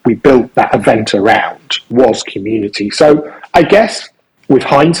we built that event around, was community. So I guess with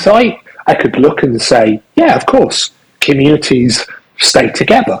hindsight, I could look and say, yeah, of course, communities stay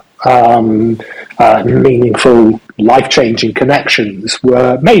together. Meaningful, life-changing connections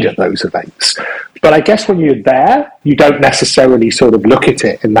were made at those events. But I guess when you're there, you don't necessarily sort of look at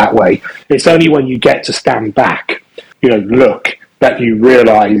it in that way. It's only when you get to stand back, look, that you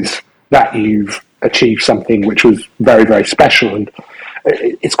realise that you've achieved something which was very, very special. And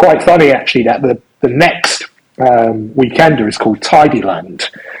it's quite funny, actually, that the next Weekender is called Tidyland.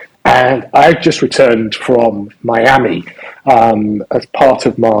 And I've just returned from Miami as part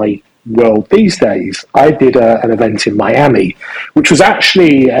of my World These Days. I did an event in Miami, which was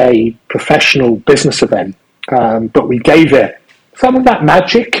actually a professional business event, but we gave it some of that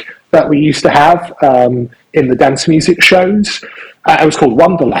magic that we used to have in the dance music shows. It was called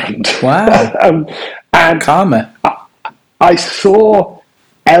Wonderland. Wow. And Karma. I saw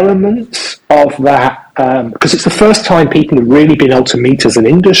elements of that, because it's the first time people have really been able to meet as an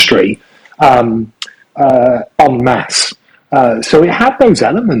industry en masse. So it had those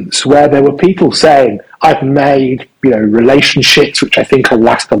elements where there were people saying, I've made relationships which I think will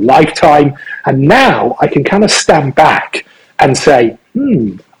last a lifetime, and now I can kind of stand back and say,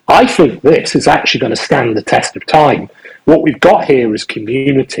 I think this is actually going to stand the test of time. What we've got here is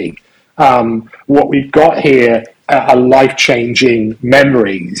community. What we've got here are life-changing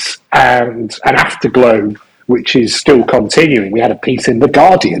memories and an afterglow which is still continuing. We had a piece in The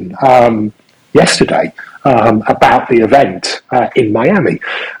Guardian yesterday about the event in Miami.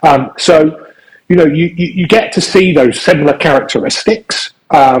 So, you get to see those similar characteristics,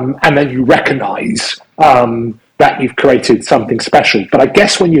 and then you recognise that you've created something special. But I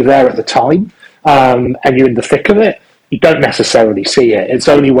guess when you're there at the time and you're in the thick of it, you don't necessarily see it. It's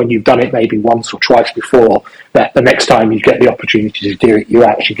only when you've done it maybe once or twice before that the next time you get the opportunity to do it, you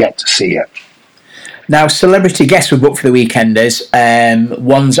actually get to see it. Now, celebrity guests were booked for the Weekenders.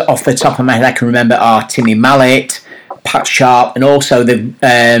 Ones off the top of my head I can remember are Timmy Mallet, Pat Sharp, and also the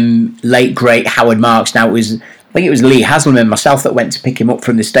late, great Howard Marks. Now, I think it was Lee Haslam and myself that went to pick him up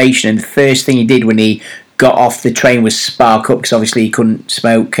from the station, and the first thing he did when he got off the train was spark up, because obviously he couldn't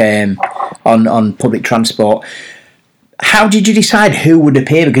smoke on public transport. How did you decide who would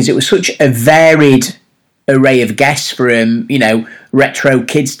appear? Because it was such a varied array of guests, from retro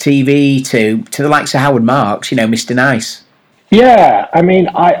kids TV to the likes of Howard Marks, Mr. Nice. Yeah, I mean,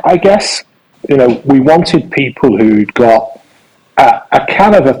 I guess we wanted people who'd got a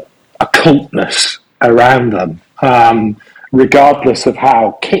kind of a cultness around them, regardless of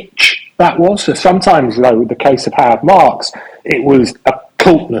how kitsch that was. So sometimes, though, with the case of Howard Marks, it was a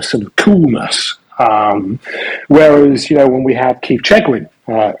cultness and coolness. Whereas, when we had Keith Chegwin,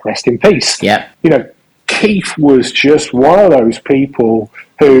 rest in peace, Keith was just one of those people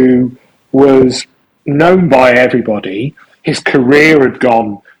who was known by everybody. His career had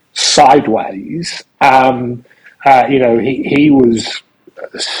gone sideways. He was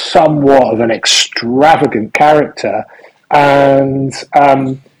somewhat of an extravagant character, and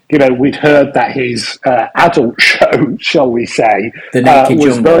we'd heard that his adult show, shall we say,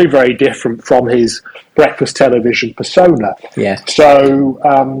 was very, very different from his breakfast television persona. Yeah.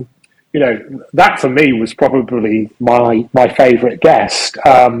 So, that for me was probably my favourite guest,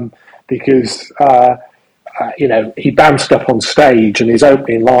 because he bounced up on stage and his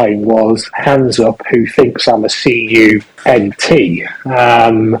opening line was "Hands up who thinks I'm a C-U-N-T,"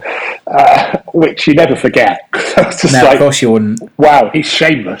 which you never forget. Of course you wouldn't. Wow, he's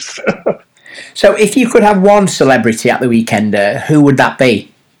shameless. So if you could have one celebrity at the Weekender, who would that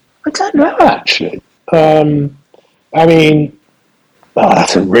be? I don't know, actually.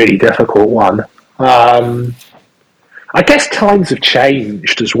 That's a really difficult one. I guess times have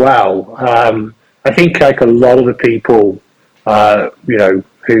changed as well. I think like a lot of the people,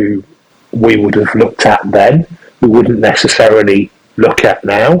 who we would have looked at then, we wouldn't necessarily look at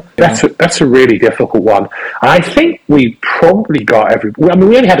now. That's a really difficult one. I think we probably got we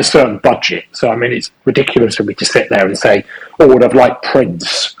only had a certain budget, so it's ridiculous for me to sit there and say, "Oh, would have liked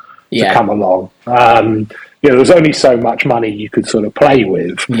Prince to come along." There was only so much money you could sort of play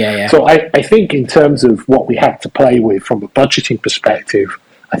with. So I think in terms of what we had to play with from a budgeting perspective,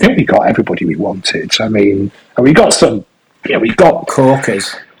 I think we got everybody we wanted. And we got some, we got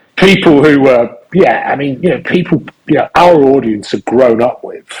corkers, people who were, people, our audience had grown up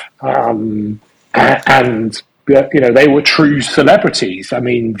with, and they were true celebrities.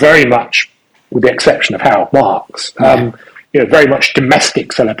 Very much, with the exception of Harold Marks. Very much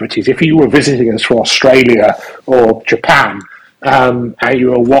domestic celebrities. If you were visiting us from Australia or Japan, and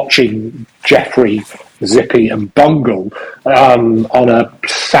you were watching Jeffrey, Zippy and Bungle on a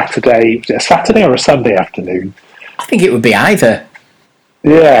Saturday, was it a Saturday or a Sunday afternoon? I think it would be either.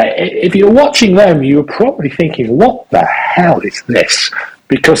 Yeah, if you're watching them, you were probably thinking, what the hell is this?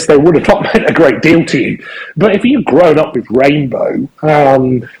 Because they would have not meant a great deal to you. But if you've grown up with Rainbow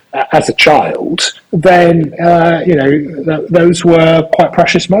as a child, then, those were quite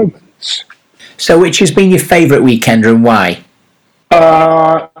precious moments. So which has been your favourite Weekender and why?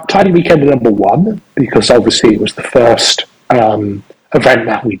 Tidy Weekender number 1, because obviously it was the first event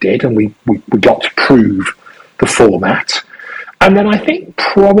that we did, and we got to prove the format. And then I think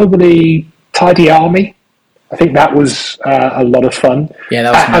probably Tidy Army. I think that was a lot of fun. Yeah,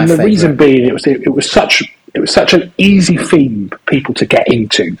 that was my and the favourite. reason being, it was such an easy theme for people to get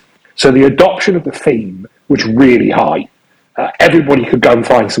into. So the adoption of the theme was really high. Everybody could go and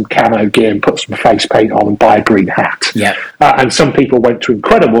find some camo gear and put some face paint on and buy a green hat. Yeah. And some people went to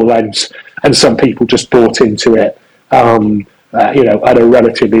incredible lengths, and some people just bought into it, at a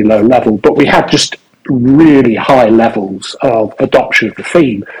relatively low level. But we had just really high levels of adoption of the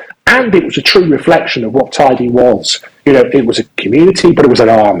theme. And it was a true reflection of what Tidy was. It was a community, but it was an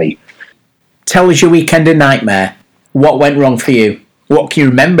army. Tell us your Weekender nightmare. What went wrong for you? What can you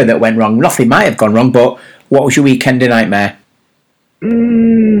remember that went wrong? Nothing might have gone wrong, but what was your Weekender nightmare? I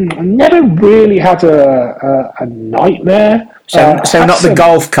never really had a nightmare. So not the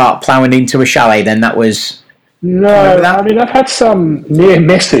golf cart ploughing into a chalet then, that was... No, I've had some near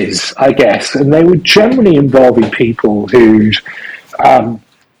misses, I guess, and they were generally involving people who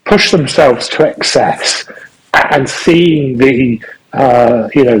push themselves to excess, and seeing the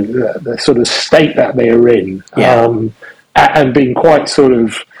sort of state that they are in, and being quite sort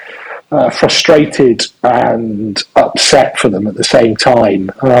of frustrated and upset for them at the same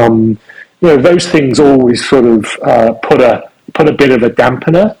time. Those things always sort of put a bit of a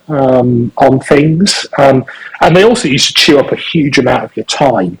dampener on things, and they also used to chew up a huge amount of your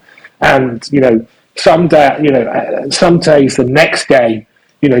time. And some days, the next day,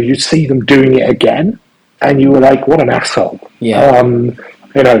 you'd see them doing it again, and you were like, "What an asshole!" Yeah.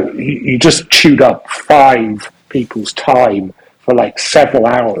 You just chewed up 5 people's time for like several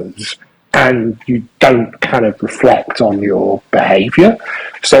hours, and you don't kind of reflect on your behaviour.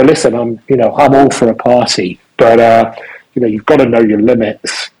 So listen, I'm all for a party, but you've got to know your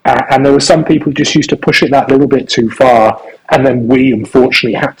limits. And there were some people who just used to push it that little bit too far, and then we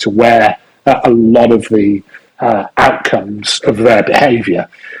unfortunately had to wear a lot of the outcomes of their behaviour.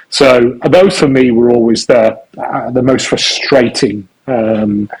 So those for me were always the most frustrating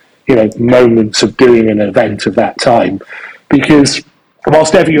moments of doing an event of that time, because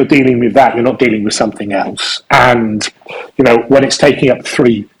whilst ever you're dealing with that, you're not dealing with something else. And, when it's taking up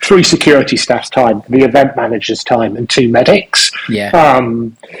three security staff's time, the event manager's time, and 2 medics,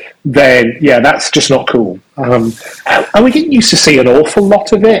 then, that's just not cool. And we didn't used to see an awful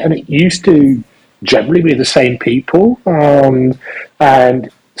lot of it, and it used to generally be the same people.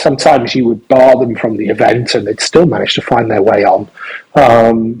 And sometimes you would bar them from the event and they'd still manage to find their way on.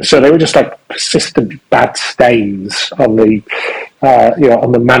 So they were just like persistent bad stains on the,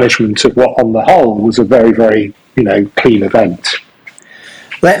 on the management of what on the whole was a very, very, clean event.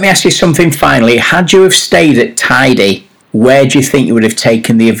 Let me ask you something finally. Had you have stayed at Tidy, where do you think you would have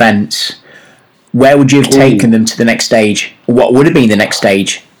taken the events? Where would you have taken them to the next stage? What would have been the next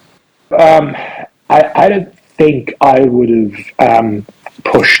stage? I don't think I would have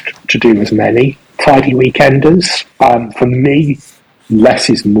pushed to do as many Tidy Weekenders. For me, less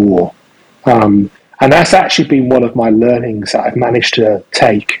is more. And that's actually been one of my learnings that I've managed to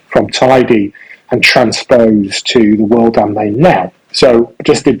take from Tidy and transpose to the world I'm in now. So I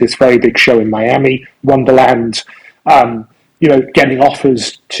just did this very big show in Miami, Wonderland, getting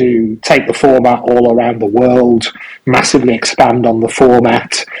offers to take the format all around the world, massively expand on the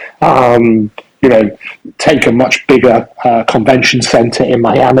format, take a much bigger convention centre in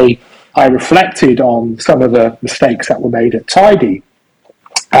Miami. I reflected on some of the mistakes that were made at Tidy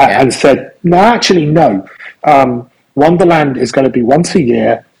and said, no. Wonderland is going to be once a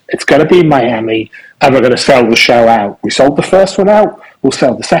year. It's going to be in Miami, and we're going to sell the show out. We sold the first one out. We'll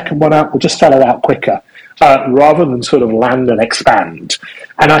sell the second one out. We'll just sell it out quicker, rather than sort of land and expand.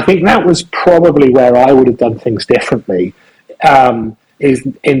 And I think that was probably where I would have done things differently. And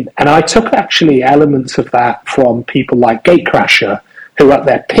I took actually elements of that from people like Gatecrasher, who at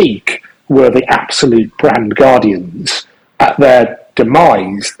their peak were the absolute brand guardians. At their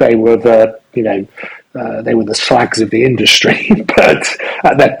demise, they were the slags of the industry, but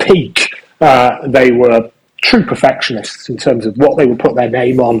at their peak, they were true perfectionists in terms of what they would put their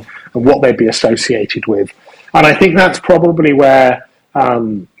name on and what they'd be associated with. And I think that's probably where,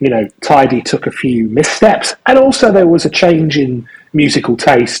 Tidy took a few missteps. And also there was a change in musical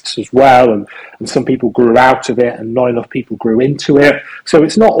tastes as well. And some people grew out of it and not enough people grew into it. So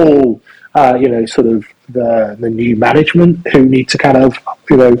it's not all, sort of the new management who need to kind of,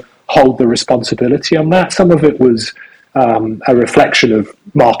 hold the responsibility on that. Some of it was a reflection of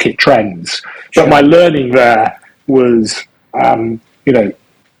market trends. But my learning there was,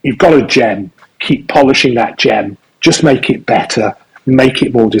 you've got a gem, keep polishing that gem, just make it better, make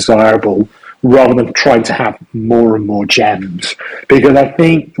it more desirable, rather than trying to have more and more gems. Because I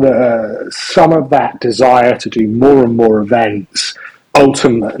think that some of that desire to do more and more events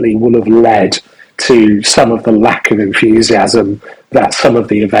ultimately will have led to some of the lack of enthusiasm that some of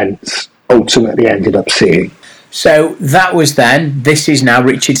the events ultimately ended up seeing. So that was then. This is now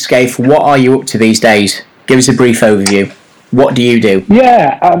Richard Skaife. What are you up to these days? Give us a brief overview. What do you do?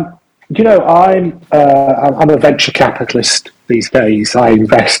 Yeah, I'm a venture capitalist these days. I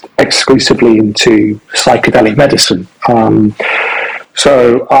invest exclusively into psychedelic medicine.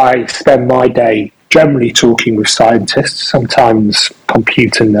 So I spend my day generally talking with scientists, sometimes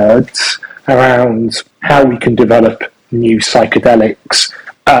computer nerds, around how we can develop new psychedelics,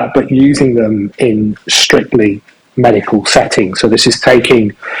 but using them in strictly medical settings. So this is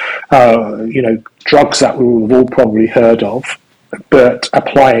taking, drugs that we've all probably heard of, but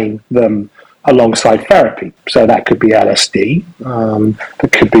applying them alongside therapy. So that could be LSD,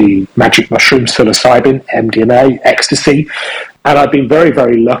 that could be magic mushrooms, psilocybin, MDMA, ecstasy. And I've been very,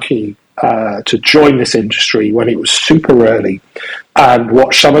 very lucky to join this industry when it was super early and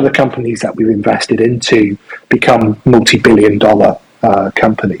watch some of the companies that we've invested into become multi-billion-dollar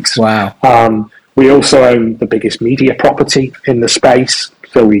companies. Wow. We also own the biggest media property in the space,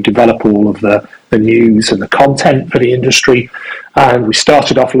 so we develop all of the news and the content for the industry. And we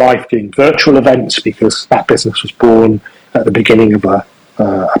started off life doing virtual events because that business was born at the beginning of a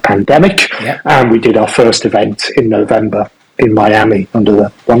pandemic. Yep. And we did our first event in November in Miami under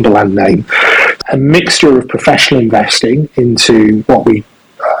the Wonderland name. A mixture of professional investing into what we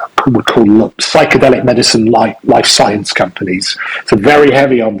would call psychedelic medicine life science companies. So very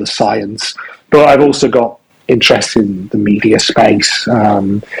heavy on the science, but I've also got interest in the media space,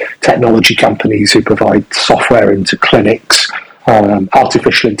 technology companies who provide software into clinics,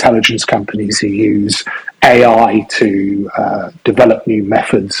 artificial intelligence companies who use AI to develop new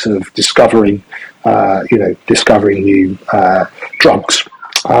methods of discovering new drugs.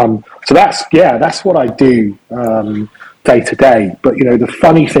 So that's what I do day to day. But the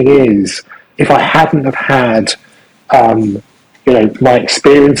funny thing is, if I hadn't have had my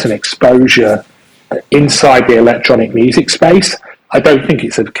experience and exposure inside the electronic music space, I don't think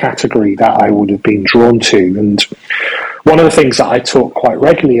it's a category that I would have been drawn to. And one of the things that I talk quite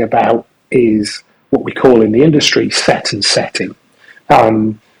regularly about is what we call in the industry set and setting.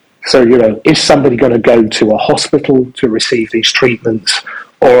 So, is somebody going to go to a hospital to receive these treatments,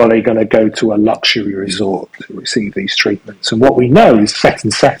 or are they going to go to a luxury resort to receive these treatments? And what we know is set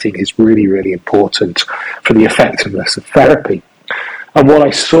and setting is really, really important for the effectiveness of therapy. And what I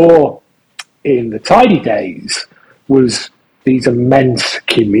saw in the Tidy days was these immense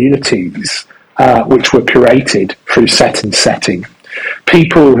communities which were created through set and setting.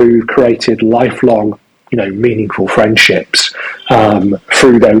 People who created lifelong, meaningful friendships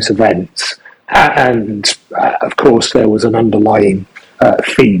through those events. And of course, there was an underlying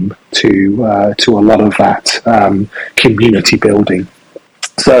theme to a lot of that community building.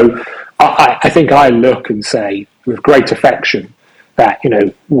 So I think I look and say with great affection that,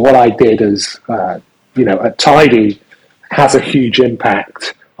 what I did as, at Tidy has a huge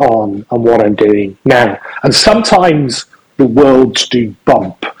impact on what I'm doing now. And sometimes the worlds do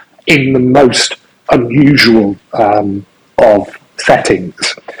bump in the most unusual of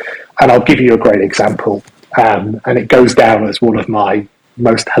settings. And I'll give you a great example. And it goes down as one of my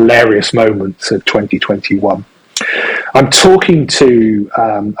most hilarious moments of 2021. I'm talking to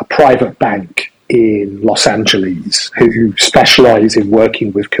a private bank in Los Angeles who specialize in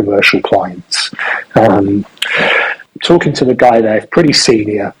working with commercial clients. Talking to the guy there, pretty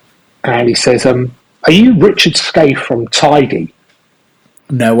senior, and he says, are you Richard Skaife from Tidy?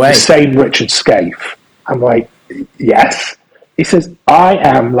 No way. The same Richard Skaife. I'm like, yes. He says, I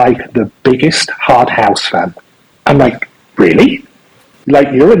am like the biggest Hard House fan. I'm like, really? Like,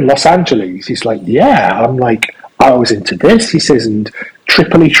 you're in Los Angeles? He's like, yeah. I'm like, I was into this. He says, and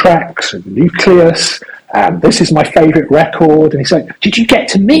Tripoli Tracks and Nucleus, and this is my favourite record. And he's like, did you get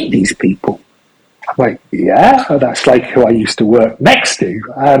to meet these people? I'm like, yeah, that's like who I used to work next to.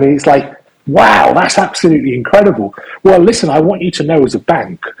 And he's like, wow, that's absolutely incredible. Well, listen, I want you to know as a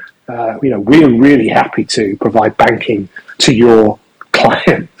bank, we're really happy to provide banking to your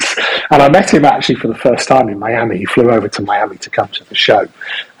clients. And I met him actually for the first time in Miami. He flew over to Miami to come to the show.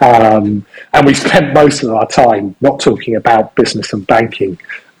 And we spent most of our time not talking about business and banking,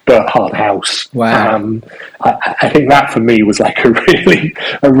 but Hard House. Wow. I think that for me was like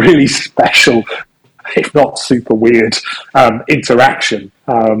a really special, if not super weird, interaction,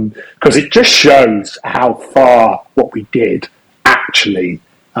 because it just shows how far what we did actually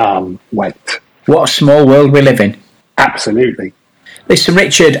went. What a small world we live in. Absolutely. Listen,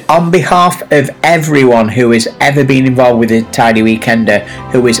 Richard, on behalf of everyone who has ever been involved with a Tidy Weekender,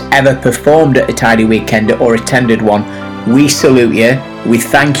 who has ever performed at a Tidy Weekender or attended one, we salute you, we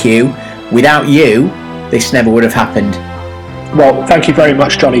thank you. Without you, this never would have happened. Well, thank you very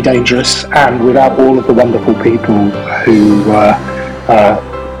much, Johnny Dangerous, and without all of the wonderful people who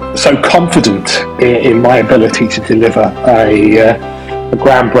were so confident in my ability to deliver a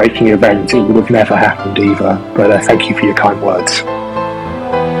groundbreaking event, it would have never happened either. But thank you for your kind words.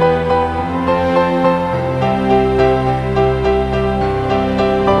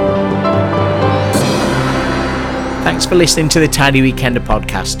 Thanks for listening to the Tidy Weekender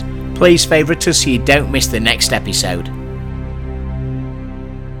podcast. Please favourite us so you don't miss the next episode.